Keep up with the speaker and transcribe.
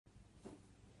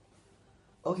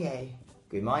Okay,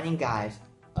 good morning guys.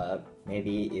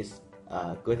 Maybe it's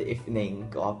good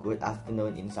evening or good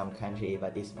afternoon in some country,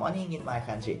 but it's morning in my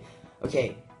country.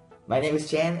 Okay, my name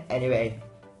is Chen anyway,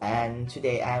 and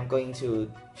today I am going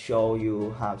to show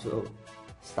you how to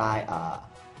style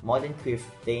modern quiff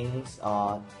things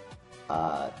or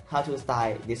how to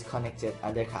style disconnected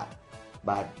undercut.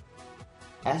 But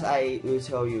as I will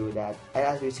tell you that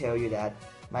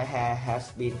my hair has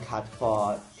been cut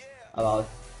for about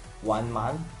 1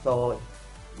 month, so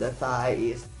the thigh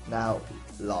is now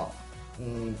long.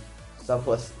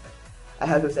 Suppose I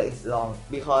have to say it's long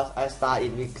because I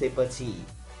started with clipper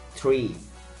T3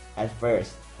 at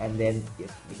first, and then it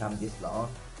become this long.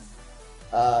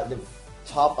 The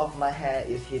top of my hair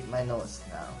is hit my nose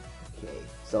now. Okay,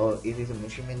 so it is a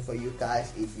measurement for you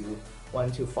guys if you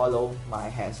want to follow my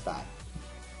hairstyle.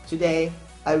 Today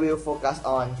I will focus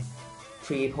on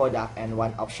 3 products and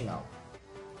 1 optional.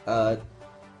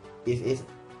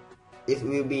 It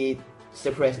will be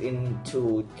separated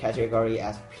into category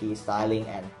as pre-styling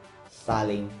and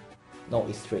styling, no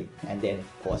it's 3, and then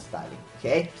post-styling.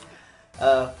 Okay.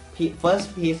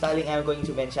 First pre-styling I'm going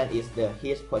to mention is the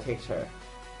heat protector.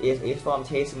 It is from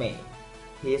Tresemme.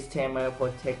 Heat tamer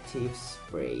protective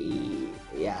spray.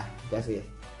 Yeah, that's it.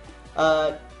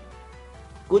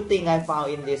 Good thing I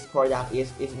found in this product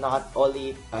is it's not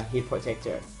only a heat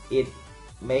protector. It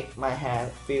make my hair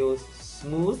feel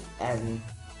smooth and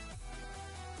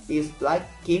it's like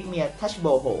give me a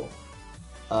touchable hole.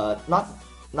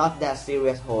 Not that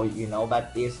serious hole, you know,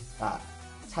 but it's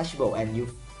touchable,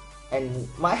 and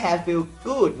my hair feel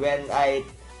good when I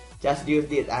just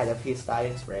use it as a heat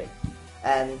styling spray.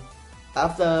 And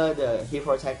after the heat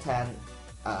protectant,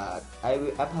 I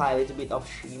will apply a little bit of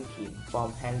shrimping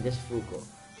from Hanz de fuko.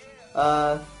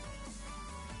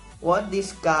 What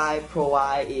this guy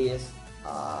provide is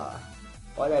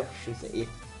what I should say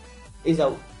is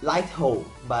a light hole,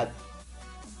 but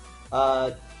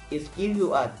it gives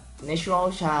you a natural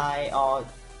shine or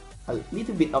a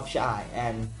little bit of shine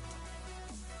and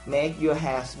make your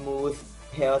hair smooth,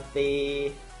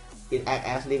 healthy. It acts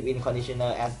as leave-in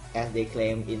conditioner as they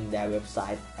claim in their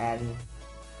website. And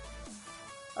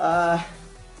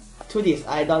to this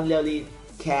I don't really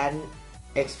can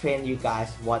explain you guys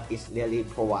what it really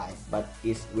provide, but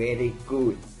it's very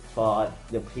good for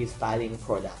the pre-styling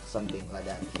product, something like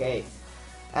that. Okay,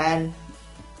 and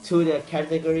to the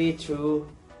category to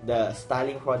the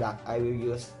styling product, I will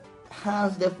use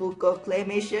Hanz de fuko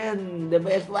Claymation, the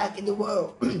best wax in the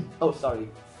world. Oh sorry,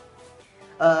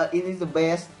 it is the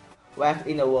best wax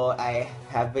in the world. I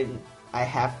have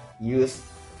used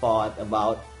for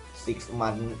about 6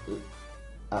 months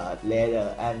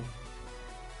later, and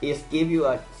it gives you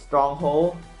a strong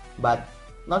hold but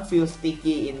not feel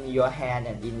sticky in your hand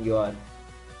and in your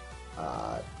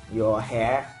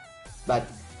hair, but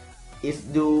it's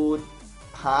do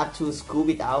hard to scoop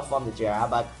it out from the jar,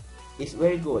 but it's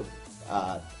very good.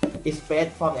 It's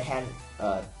spread from the hand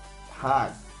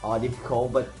hard or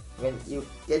difficult, but when you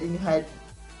get in your head,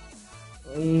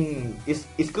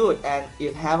 it's good, and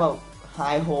it have a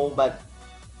high hold but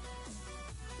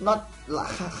not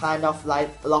kind of like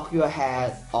lock your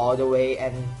hair all the way,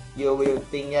 and you will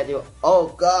think that oh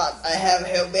god, I have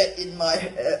helmet in my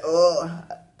hair. Oh,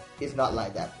 it's not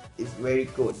like that. It's very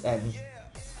good and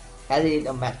added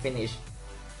a matte finish,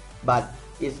 but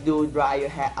it's do dry your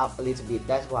hair up a little bit.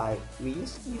 That's why we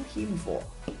use him for.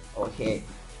 Okay,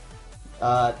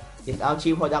 it's our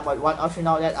cheap product, but one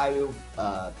optional that I will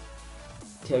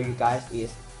tell you guys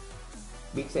is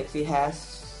Big Sexy Hair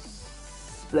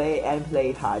Spray and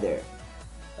Play Harder.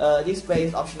 This spray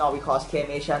is optional because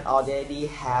Claymation already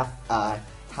have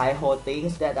high hold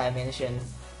things that I mentioned.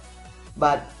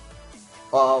 But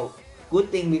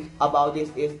good thing about this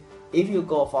is if you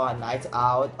go for a night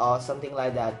out or something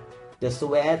like that, the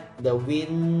sweat, the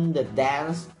wind, the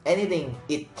dance, anything,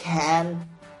 it can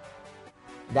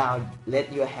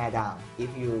let your hair down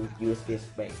if you use this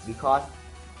spray, because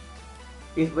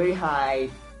it's very high,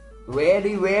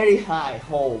 very high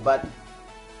hold, but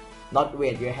not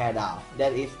weight your hair down.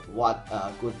 That is what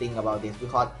good thing about this,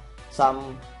 because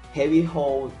some heavy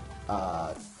hold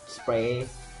spray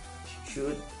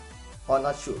should, or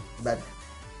not should, but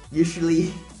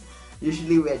usually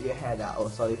weight your hair down. Oh,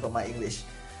 sorry for my English.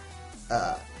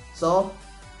 So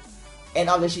end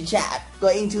of the chit chat,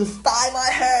 going to style my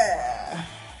hair.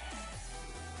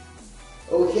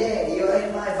 Okay, you're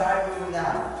in my bathroom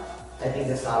now. I think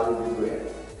the sound will be great.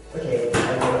 Okay,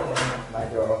 I will open my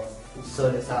door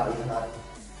so the sound is not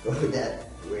go that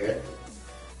weird.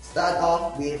 Start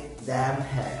off with damn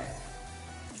hair.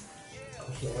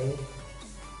 Okay.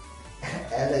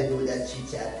 As I do that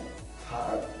chit chat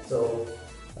part, so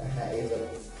My hair is a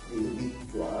little bit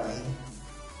dry.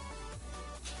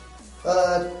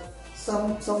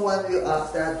 Someone will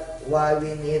ask that why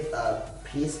we need a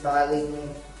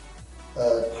pre-styling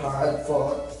part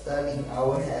for styling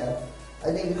our hair.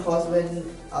 I think because when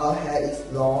our hair is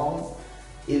long,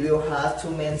 it will hard to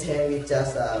maintain with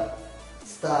just a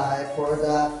style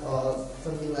product or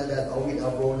something like that, or with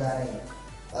a blow drying.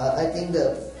 I think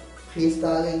the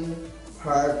pre-styling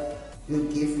part will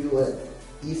give you an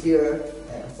easier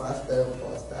and faster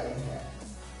for styling hair.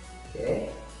 Okay.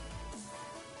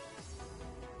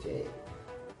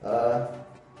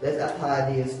 Let's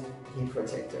apply this heat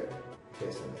protector.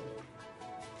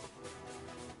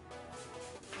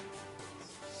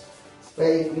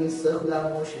 Spray in circular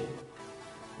motion.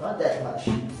 Not that much.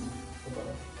 As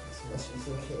much is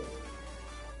okay.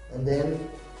 And then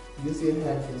use your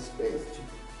hand to spray to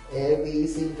every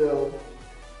single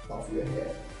of your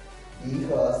hair.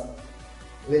 Because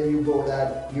when you blow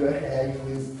that your hair,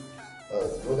 you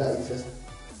will blow that is just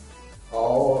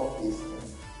all is.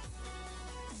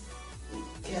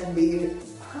 It can be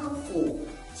harmful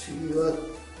to your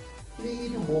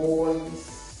little boys.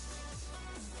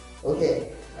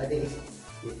 Okay, I think it's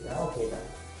now okay now.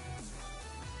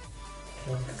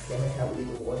 Can I have a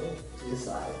little water to the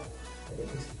side? I think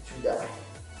it's too dry.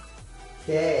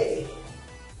 Okay,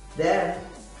 then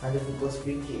Hanz de fuko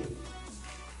squeaky.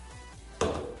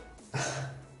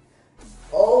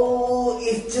 Oh,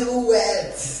 it's too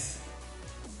wet.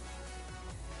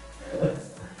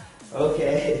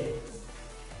 Okay.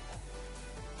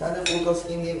 Hanz de fuko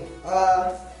squeaky.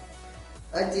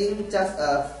 I think just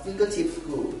a fingertip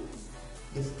screw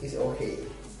is okay.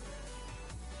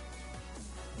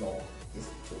 No, it's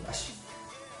too much.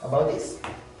 About this,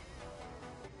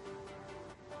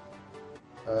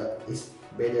 it's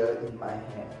better in my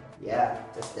hand. Yeah,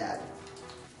 just that.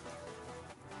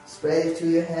 Spray it to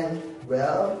your hand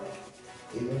well.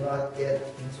 It will not get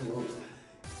into.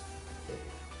 Okay.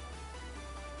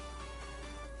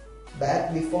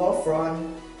 Back before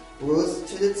front, roots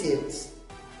to the tips.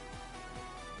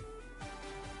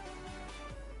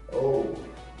 Oh,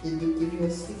 it will give you a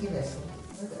stickiness.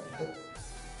 But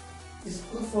it's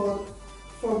good for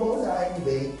both eye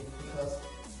anyway, because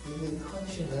it will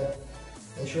condition the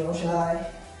natural shine,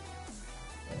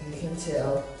 and you can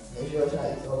tell natural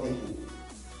shine is always good.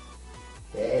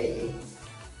 Okay,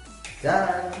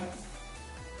 done.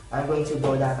 I'm going to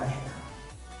blow dry my hair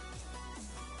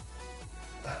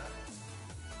now.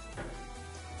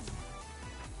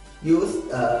 Use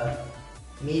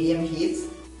medium heat,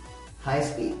 high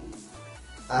speed.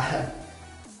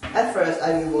 At first,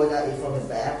 I will blow dry it from the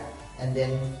back and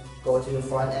then go to the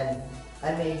front, and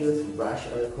I may use brush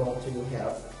or comb to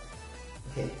help.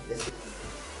 Okay, let's see.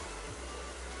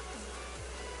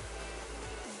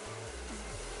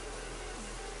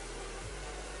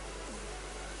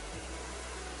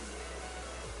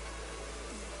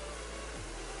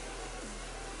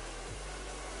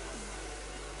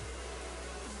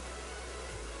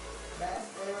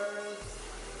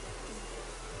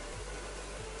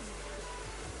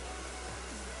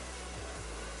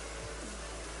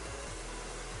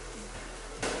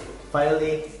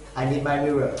 Finally, I need my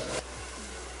mirror.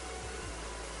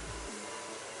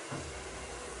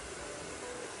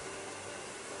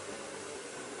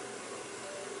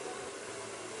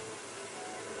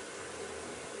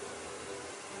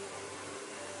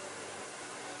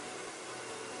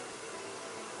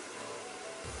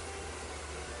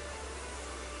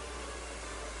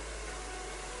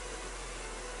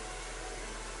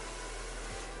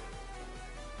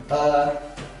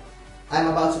 I'm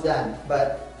about to done,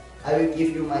 but I will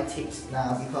give you my tips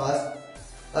now, because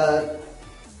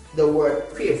the word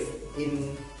Quiff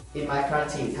in my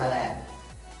country, Thailand,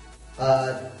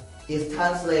 is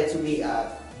translated to be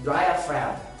a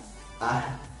diaphragm.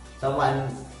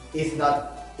 Someone is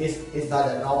not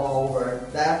a normal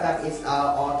word. Diaphragm is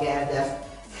our organ that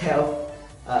help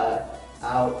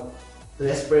our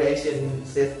respiration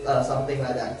system, something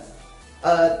like that.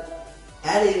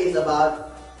 And it is about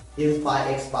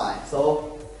inspire, expire.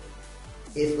 So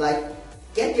it's like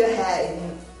get your hair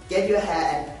and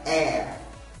air.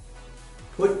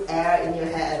 Put air in your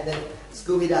hair and then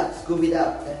scoop it up,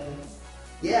 and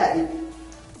yeah,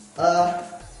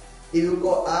 it will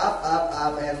go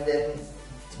up, and then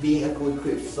being a good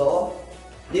grip. So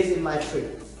this is my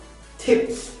trick.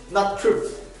 Tips, not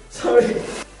tricks. Sorry.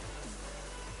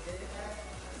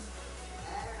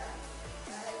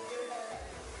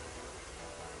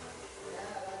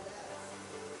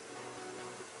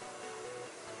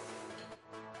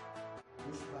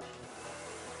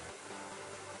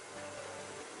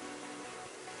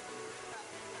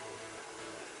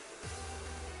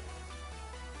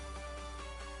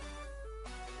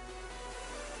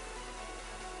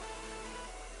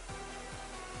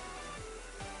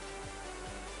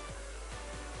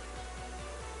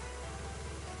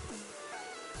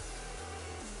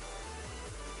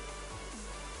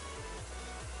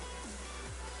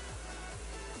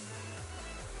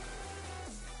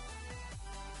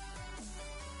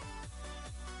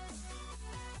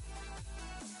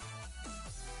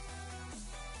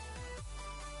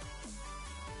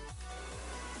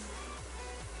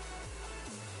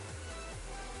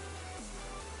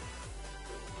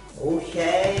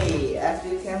 as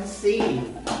you can see,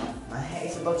 my hair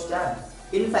is about done.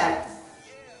 In fact,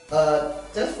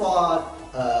 just for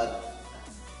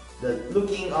the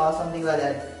looking or something like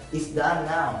that, it's done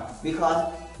now.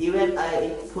 Because even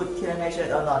I put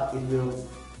Claymation or not, it will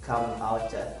come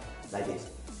out just like this.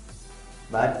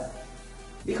 But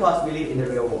because we live in the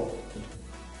real world.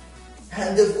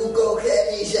 Hanz de fuko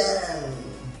Claymation.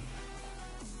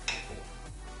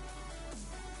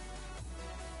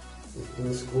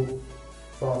 Do scoop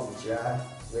from the jar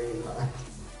very hard.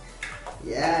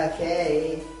 Yeah,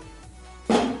 okay.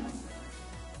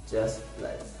 Just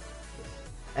like this.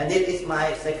 And this is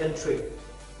my second trick.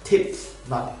 Tips,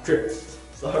 not tricks.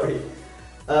 Sorry.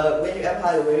 When you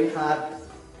apply a very hard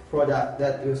product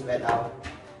that you sweat out,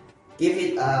 give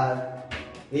it a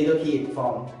little heat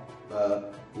from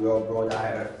your blow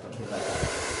dryer, something like that.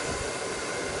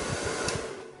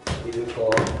 It will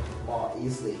go more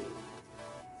easily.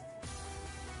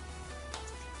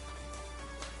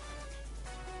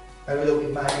 I will look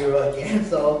in my mirror again,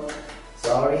 so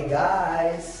sorry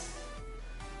guys.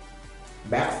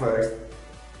 Back first.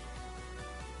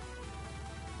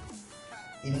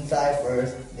 Inside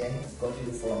first, then go to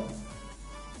the front.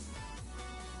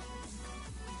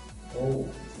 Oh,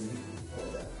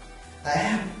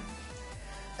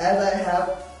 as I have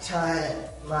tried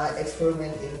my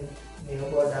experiment in new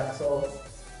product, so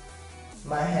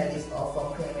my head is off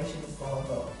from Claymation for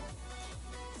about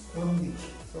 1 week.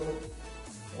 So,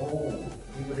 oh,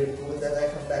 it would be good that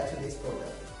I come back to this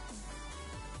product.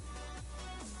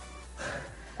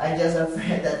 I'm just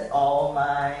afraid that all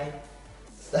my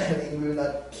styling will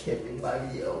not keep in my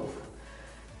video.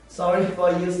 Sorry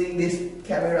for using this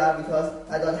camera because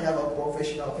I don't have a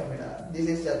professional camera. This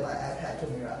is just my iPad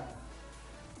camera.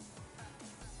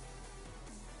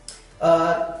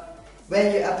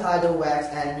 When you apply the wax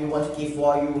and you want to give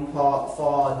volume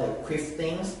for the Quiff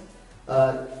things,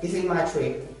 this is my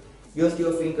trick. Use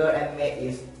your finger and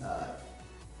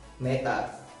make a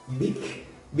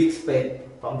big space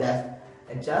from that,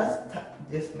 and just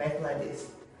make like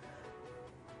this.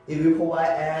 It will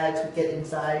provide air to get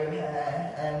inside your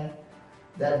hair, and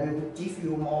that will give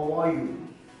you more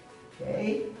volume.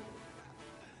 Okay.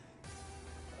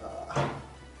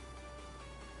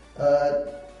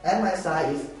 And my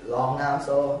side is long now,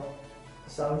 so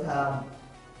sometimes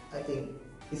I think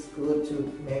it's good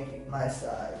to make my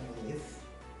side with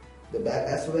the back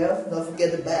as well. Don't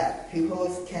forget the back. People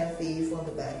can see from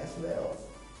the back as well.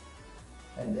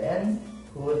 And then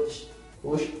push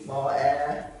more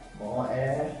air, more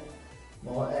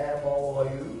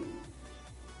volume.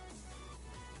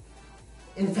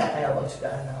 In fact, I want to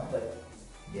done now, but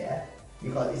yeah,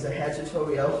 because it's a hair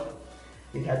tutorial,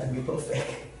 it has to be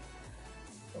perfect.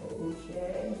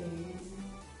 Okay,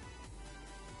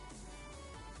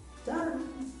 done.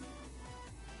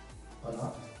 Or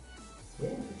not? Yeah,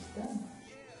 it's done.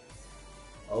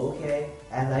 Okay,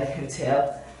 as I can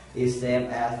tell, it's same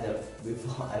as the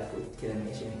before I put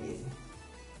Claymation in.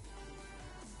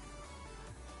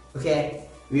 Okay,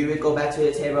 we will go back to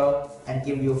the table and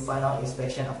give you final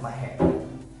inspection of my hair.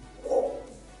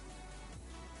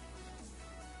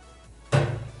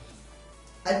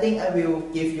 I think I will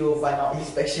give you final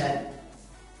inspection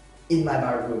in my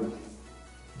bathroom.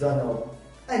 Don't know.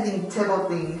 I think table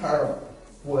thing hair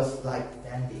was like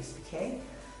than this. Okay,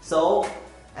 so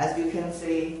as you can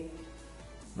see,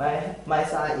 my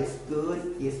side is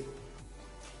good. Is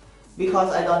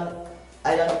because I don't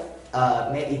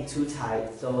make it too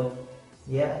tight. So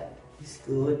yeah, it's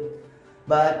good.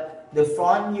 But the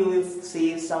front you will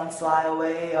see some fly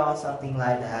away or something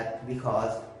like that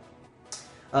because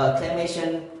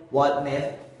Claymation was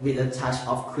made with a touch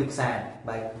of quicksand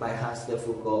by Hanz de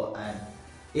fuko, and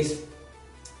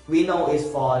we know it's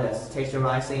for the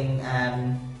texturizing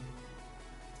and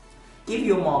give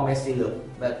you more messy look,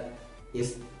 but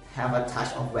it's have a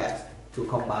touch of wax to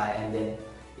combine, and then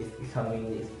it's becoming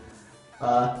this.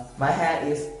 My hair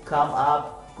is come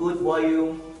up, good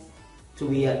volume to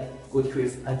be a good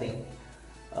Quiff, I think.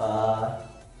 I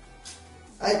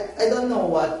don't know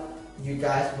what you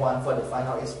guys want for the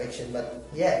final inspection, but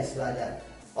yeah, it's like that.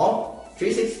 Oh,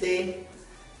 360.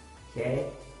 Okay,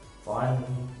 front,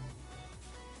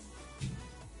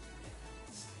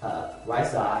 right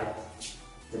side,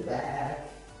 the back,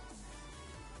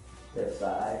 left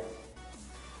side.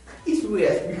 It's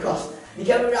weird because the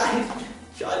camera is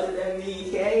shorter than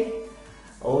me.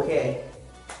 Okay,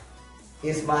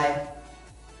 it's my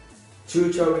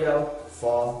tutorial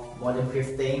for modern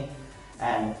thrifting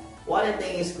and what I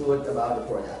think is good about the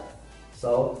product.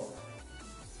 So,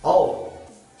 oh,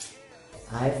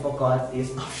 I forgot this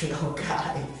optional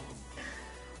guide.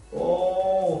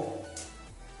 Oh,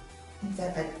 In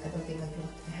fact, I don't think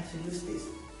I have to use this.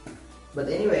 But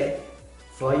anyway,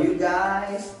 for you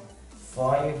guys,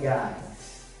 I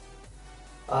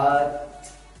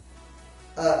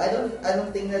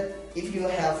don't think that if you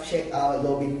have checked out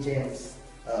Robin James'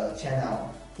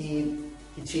 channel, he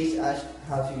teaches us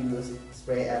how to use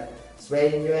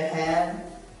spray in your hand,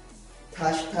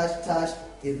 touch,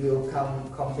 it will come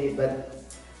complete. But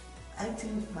I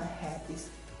think my hair is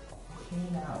okay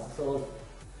now, so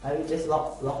I will just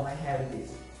lock my hair with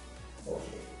this.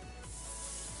 Okay.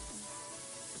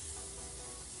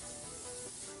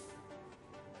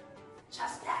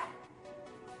 Just that.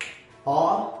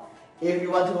 Or if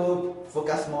you want to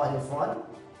focus more on the front,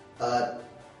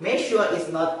 make sure it's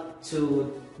not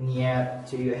too near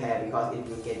to your hair because it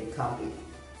will get clumpy.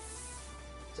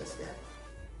 Just that.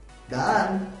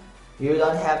 Done. You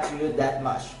don't have to use that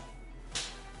much.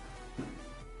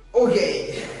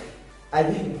 Okay. I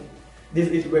think this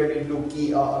is very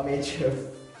looky or amateur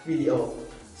video.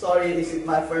 Sorry, this is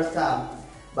my first time,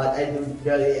 but I do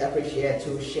really appreciate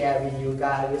to share with you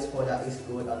guys which product is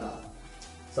good or not.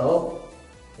 So,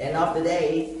 end of the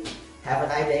day, have a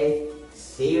nice day.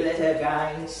 See you later,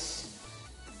 guys.